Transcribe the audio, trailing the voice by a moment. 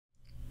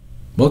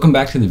Welcome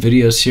back to the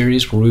video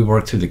series where we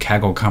work through the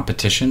Kaggle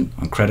competition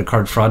on credit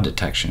card fraud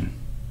detection.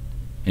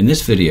 In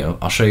this video,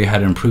 I'll show you how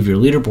to improve your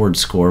leaderboard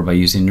score by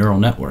using neural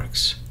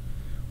networks.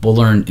 We'll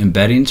learn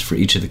embeddings for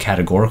each of the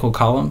categorical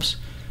columns,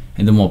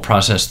 and then we'll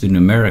process the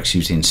numerics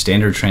using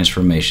standard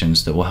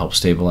transformations that will help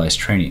stabilize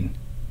training.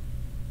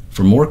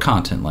 For more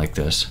content like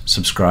this,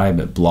 subscribe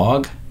at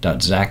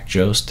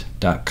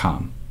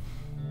blog.zachjost.com.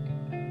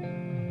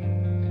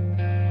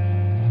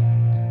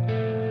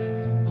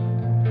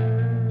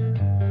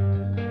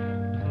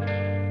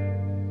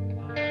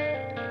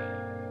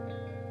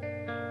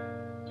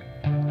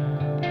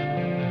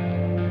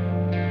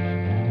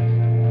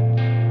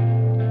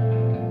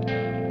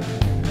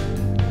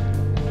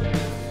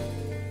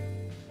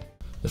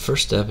 The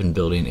first step in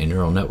building a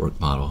neural network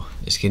model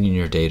is getting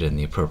your data in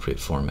the appropriate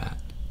format.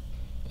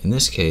 In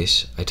this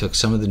case, I took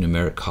some of the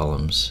numeric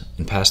columns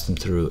and passed them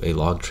through a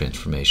log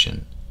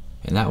transformation,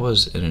 and that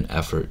was in an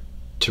effort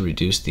to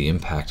reduce the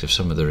impact of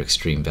some of their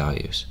extreme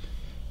values.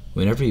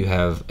 Whenever you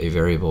have a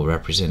variable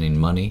representing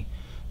money,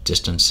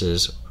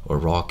 distances, or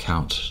raw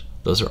counts,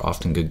 those are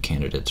often good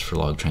candidates for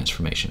log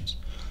transformations.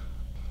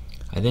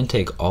 I then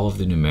take all of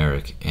the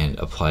numeric and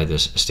apply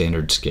this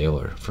standard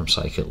scaler from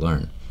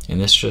scikit-learn. And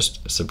this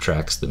just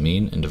subtracts the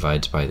mean and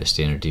divides by the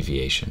standard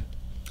deviation.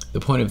 The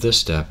point of this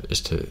step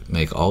is to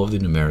make all of the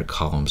numeric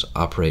columns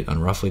operate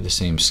on roughly the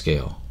same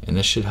scale, and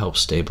this should help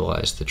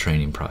stabilize the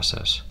training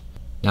process.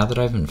 Now that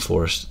I've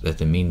enforced that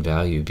the mean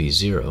value be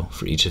 0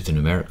 for each of the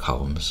numeric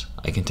columns,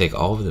 I can take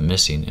all of the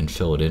missing and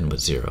fill it in with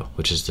 0,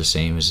 which is the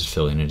same as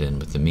filling it in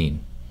with the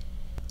mean.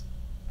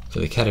 For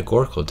the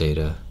categorical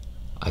data,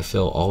 I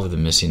fill all of the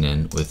missing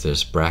in with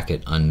this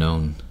bracket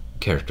unknown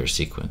character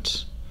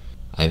sequence.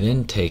 I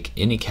then take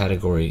any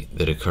category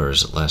that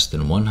occurs less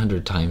than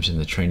 100 times in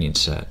the training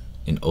set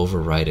and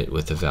overwrite it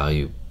with the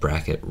value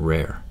bracket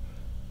rare.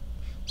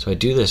 So I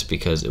do this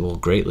because it will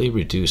greatly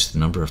reduce the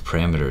number of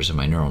parameters in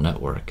my neural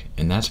network,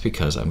 and that's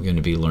because I'm going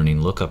to be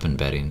learning lookup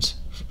embeddings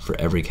for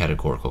every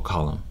categorical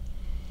column.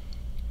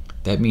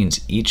 That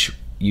means each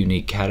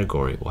unique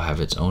category will have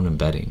its own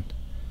embedding,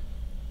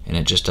 and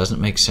it just doesn't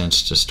make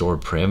sense to store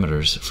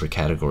parameters for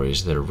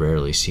categories that are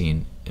rarely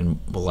seen and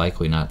will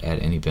likely not add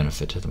any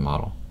benefit to the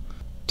model.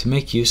 To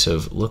make use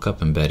of lookup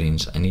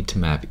embeddings, I need to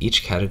map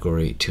each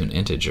category to an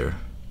integer.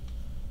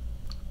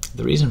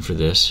 The reason for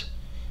this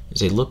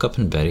is a lookup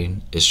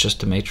embedding is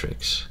just a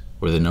matrix,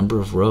 where the number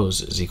of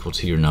rows is equal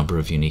to your number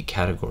of unique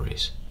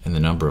categories, and the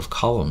number of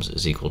columns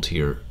is equal to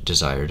your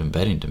desired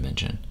embedding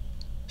dimension.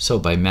 So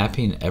by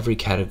mapping every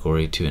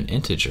category to an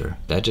integer,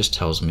 that just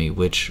tells me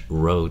which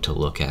row to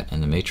look at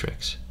in the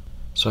matrix.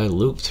 So I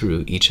loop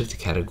through each of the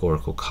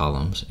categorical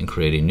columns and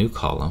create a new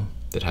column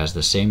that has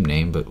the same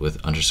name but with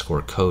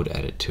underscore code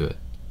added to it.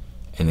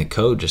 And the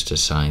code just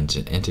assigns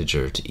an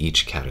integer to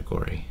each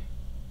category.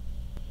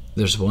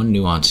 There's one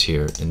nuance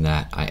here in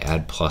that I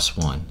add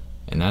 +1,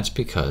 and that's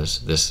because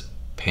this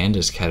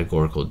pandas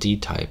categorical D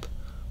type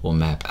will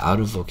map out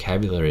of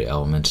vocabulary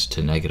elements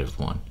to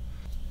 -1.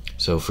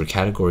 So for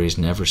categories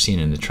never seen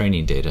in the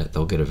training data,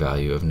 they'll get a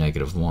value of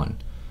 -1.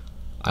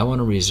 I want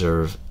to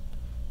reserve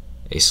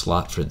a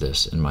slot for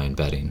this in my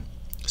embedding.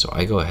 So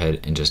I go ahead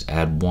and just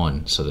add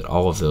 1 so that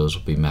all of those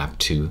will be mapped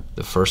to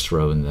the first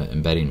row in the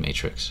embedding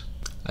matrix.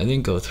 I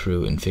then go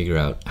through and figure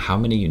out how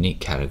many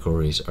unique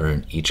categories are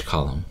in each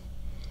column.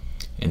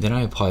 And then I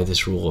apply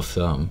this rule of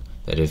thumb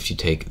that if you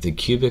take the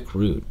cubic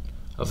root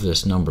of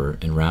this number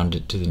and round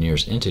it to the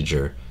nearest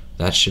integer,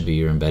 that should be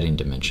your embedding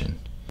dimension.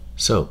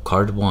 So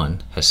card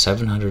 1 has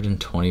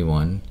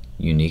 721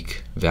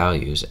 unique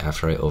values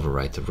after I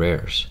overwrite the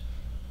rares.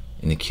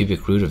 And the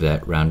cubic root of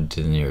that rounded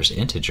to the nearest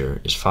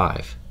integer is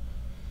 5.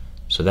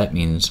 So that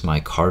means my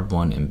card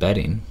 1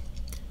 embedding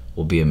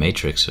will be a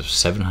matrix of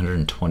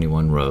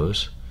 721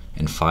 rows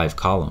and 5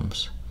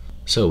 columns.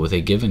 So with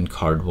a given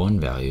card 1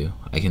 value,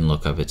 I can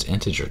look up its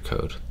integer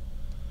code.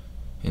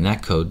 And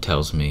that code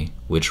tells me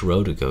which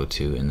row to go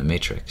to in the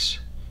matrix.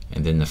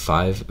 And then the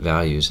 5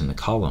 values in the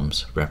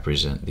columns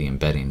represent the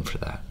embedding for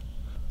that.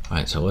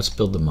 Alright, so let's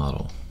build the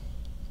model.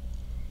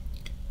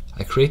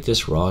 I create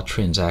this raw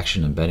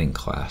transaction embedding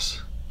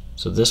class.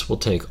 So this will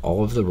take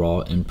all of the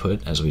raw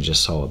input, as we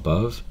just saw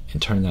above,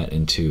 and turn that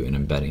into an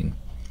embedding.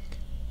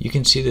 You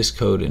can see this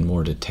code in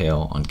more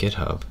detail on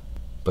GitHub,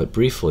 but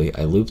briefly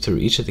I loop through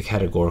each of the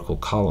categorical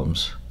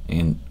columns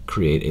and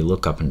create a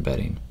lookup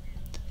embedding.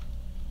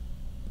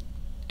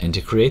 And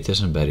to create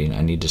this embedding,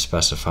 I need to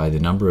specify the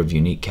number of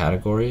unique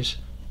categories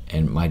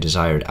and my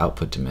desired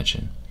output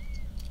dimension.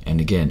 And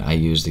again, I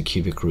use the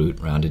cubic root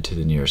rounded to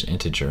the nearest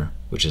integer,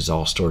 which is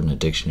all stored in a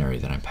dictionary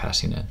that I'm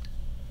passing in.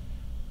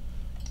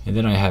 And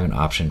then I have an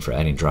option for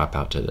adding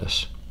dropout to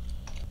this.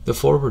 The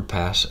forward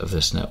pass of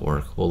this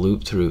network will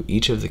loop through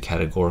each of the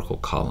categorical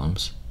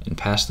columns and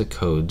pass the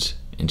codes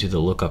into the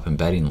lookup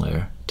embedding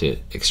layer to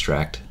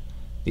extract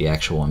the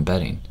actual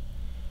embedding.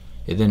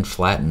 It then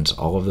flattens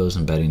all of those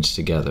embeddings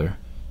together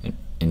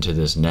into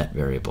this net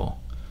variable.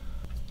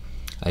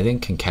 I then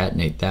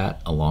concatenate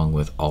that along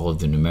with all of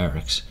the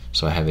numerics,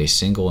 so I have a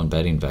single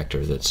embedding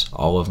vector that's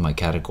all of my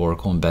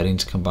categorical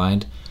embeddings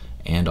combined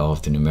and all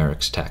of the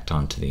numerics tacked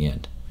on to the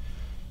end.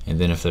 And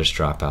then if there's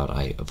dropout,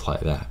 I apply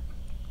that.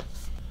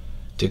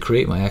 To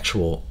create my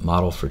actual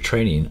model for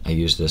training, I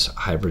use this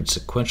hybrid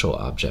sequential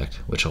object,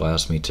 which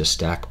allows me to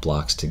stack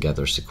blocks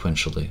together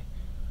sequentially.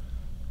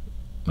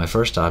 My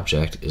first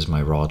object is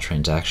my raw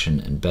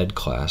transaction embed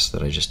class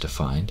that I just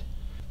defined.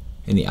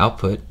 And the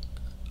output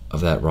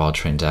of that raw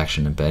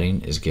transaction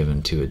embedding is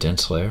given to a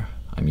dense layer.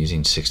 I'm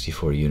using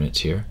 64 units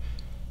here.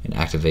 An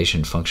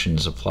activation function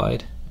is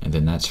applied, and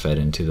then that's fed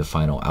into the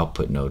final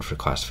output node for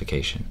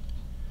classification.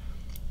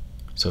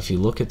 So if you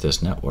look at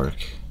this network,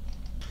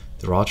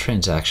 the raw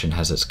transaction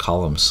has its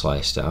columns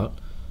sliced out.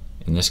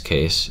 In this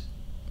case,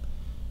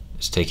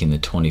 it's taking the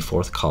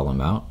 24th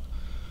column out,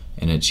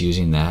 and it's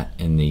using that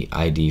in the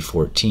ID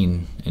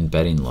 14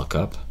 embedding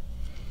lookup.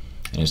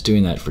 And it's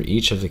doing that for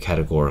each of the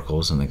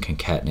categoricals and then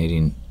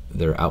concatenating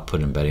their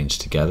output embeddings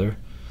together.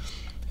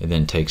 It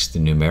then takes the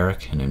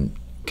numeric and then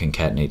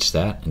concatenates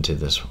that into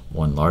this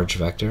one large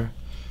vector.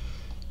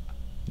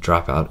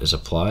 Dropout is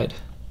applied.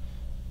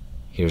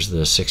 Here's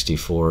the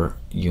 64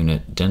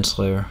 unit dense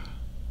layer,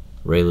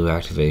 ReLU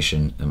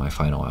activation, and my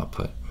final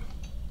output.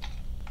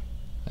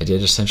 I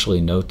did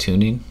essentially no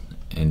tuning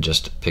and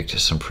just picked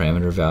some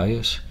parameter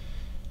values.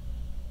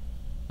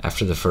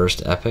 After the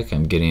first epoch,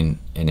 I'm getting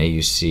an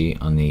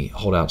AUC on the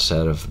holdout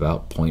set of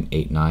about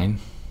 0.89.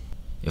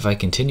 If I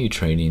continue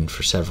training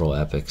for several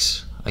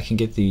epochs, I can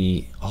get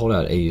the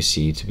holdout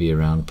AUC to be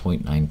around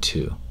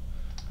 0.92.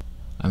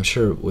 I'm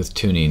sure with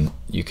tuning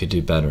you could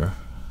do better,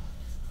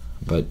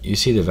 but you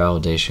see the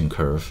validation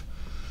curve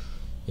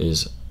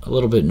is a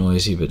little bit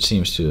noisy, but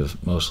seems to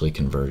have mostly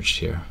converged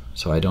here.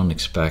 So I don't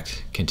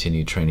expect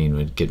continued training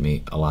would get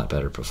me a lot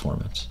better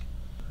performance.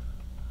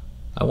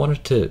 I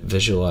wanted to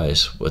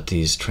visualize what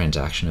these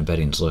transaction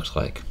embeddings looked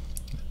like.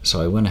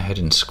 So I went ahead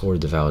and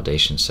scored the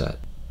validation set.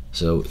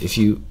 So if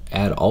you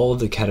add all of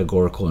the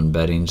categorical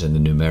embeddings and the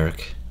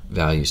numeric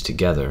values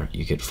together,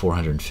 you get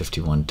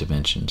 451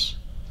 dimensions.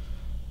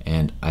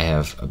 And I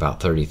have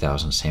about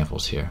 30,000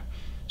 samples here.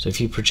 So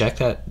if you project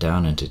that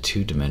down into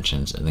 2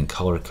 dimensions and then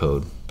color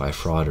code by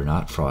fraud or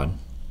not fraud,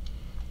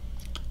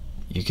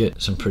 you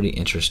get some pretty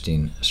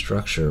interesting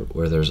structure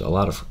where there's a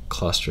lot of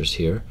clusters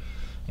here,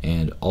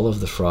 and all of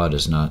the fraud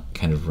is not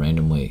kind of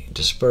randomly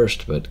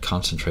dispersed but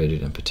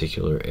concentrated in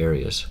particular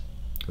areas,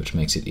 which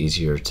makes it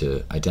easier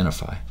to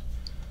identify.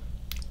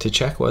 To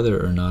check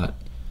whether or not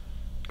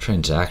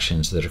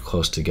transactions that are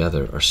close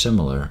together are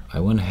similar, I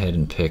went ahead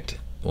and picked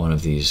one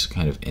of these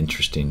kind of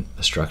interesting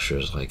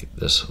structures like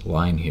this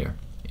line here.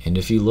 And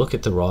if you look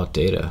at the raw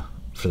data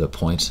for the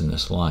points in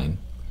this line,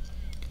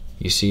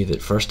 you see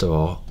that first of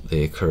all,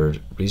 they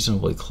occurred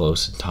reasonably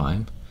close in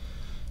time,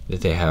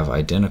 that they have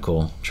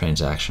identical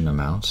transaction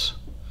amounts,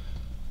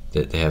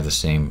 that they have the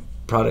same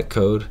product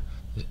code,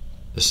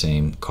 the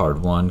same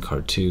card 1,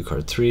 card 2,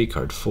 card 3,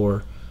 card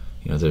 4.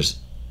 You know,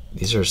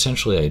 these are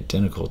essentially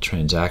identical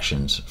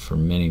transactions for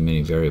many,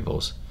 many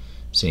variables,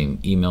 same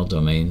email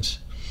domains.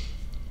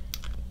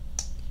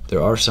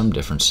 There are some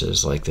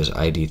differences, like this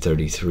ID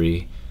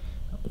 33,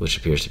 which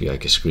appears to be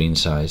like a screen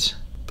size,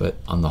 but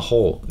on the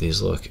whole,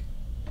 these look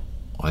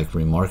like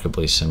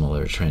remarkably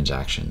similar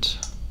transactions.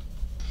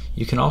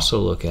 You can also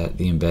look at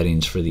the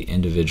embeddings for the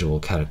individual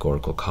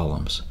categorical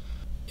columns.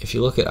 If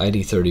you look at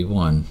ID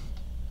 31,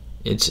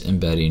 its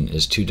embedding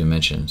is 2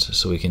 dimensions,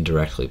 so we can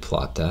directly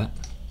plot that.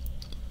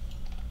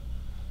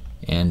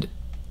 And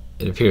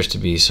it appears to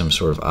be some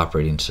sort of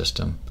operating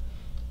system.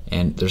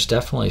 And there's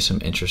definitely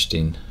some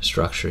interesting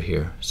structure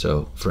here.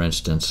 So for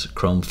instance,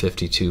 Chrome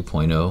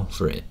 52.0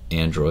 for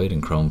Android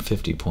and Chrome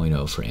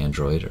 50.0 for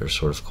Android are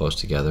sort of close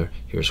together.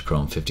 Here's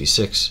Chrome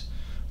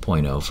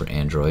 56.0 for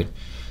Android.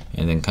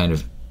 And then kind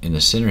of in the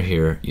center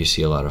here, you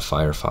see a lot of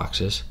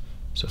Firefoxes.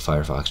 So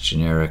Firefox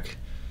generic,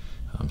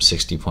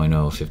 60.0,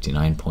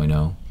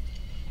 59.0.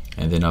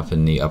 And then up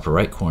in the upper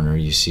right corner,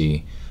 you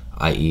see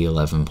IE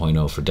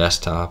 11.0 for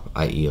desktop,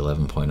 IE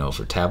 11.0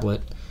 for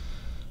tablet.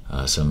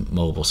 Some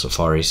mobile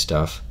Safari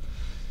stuff.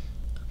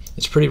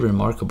 It's pretty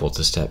remarkable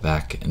to step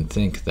back and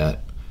think that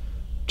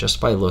just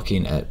by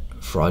looking at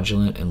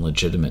fraudulent and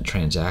legitimate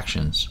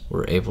transactions,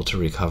 we're able to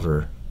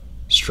recover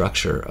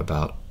structure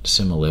about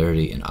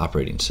similarity in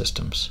operating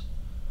systems.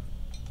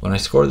 When I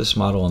score this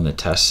model in the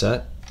test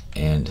set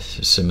and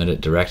submit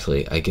it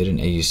directly, I get an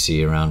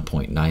AUC around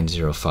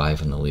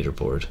 0.905 in the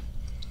leaderboard.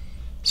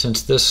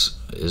 Since this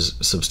is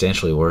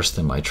substantially worse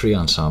than my tree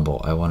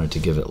ensemble, I wanted to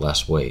give it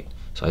less weight.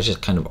 So I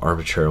just kind of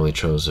arbitrarily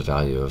chose a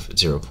value of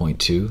 0.2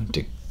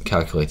 to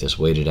calculate this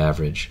weighted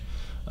average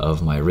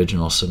of my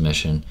original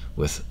submission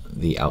with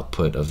the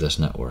output of this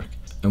network.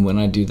 And when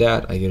I do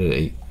that, I get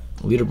a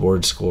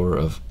leaderboard score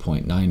of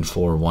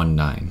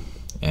 0.9419.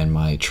 And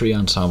my tree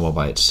ensemble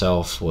by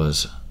itself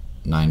was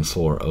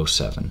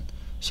 9407.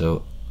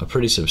 So a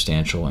pretty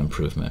substantial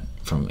improvement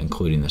from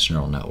including this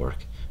neural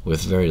network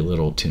with very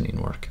little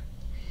tuning work.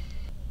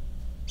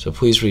 So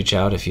please reach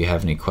out if you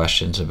have any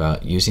questions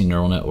about using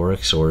neural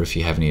networks or if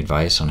you have any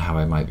advice on how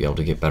I might be able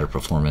to get better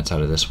performance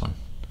out of this one.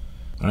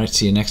 All right,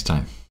 see you next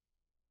time.